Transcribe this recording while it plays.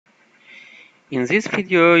In this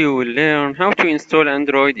video, you will learn how to install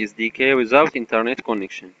Android SDK without internet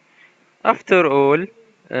connection. After all,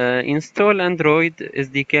 install Android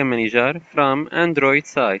SDK Manager from Android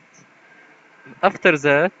site. After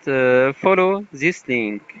that, follow this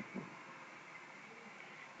link.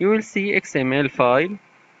 You will see XML file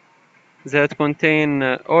that contain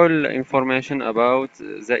all information about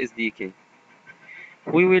the SDK.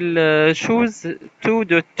 We will choose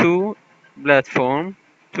 2.2 platform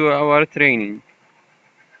to our training.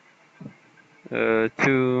 2,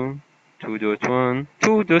 2.1,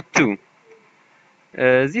 2.2.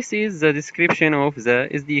 This is the description of the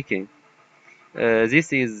SDK.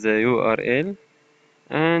 This is the URL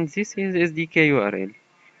and this is SDK URL.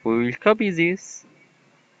 We will copy this,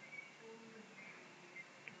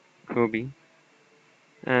 copy,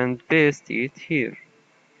 and paste it here.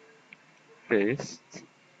 Paste,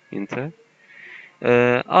 enter.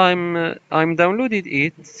 I'm downloaded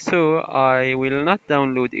it, so I will not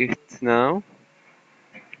download it now.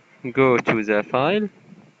 Go to the file,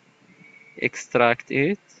 extract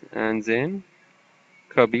it, and then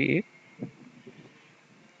copy it.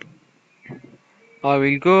 I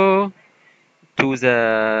will go to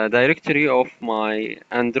the directory of my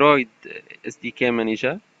Android SDK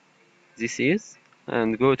manager. This is,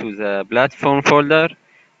 and go to the platform folder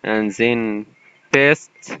and then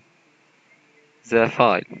paste the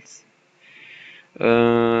files.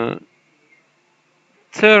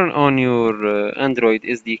 Turn on your Android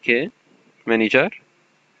SDK manager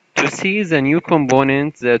to see the new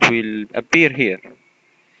component that will appear here.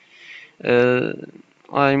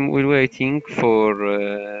 I'm waiting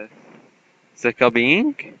for the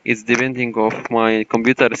copying. It's depending of my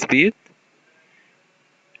computer speed.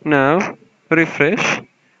 Now refresh.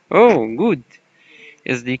 Oh, good.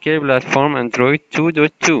 SDK platform Android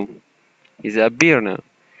 2.2 is appear now.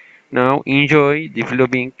 Now enjoy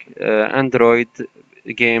developing Android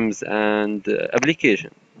games and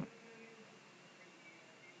applications.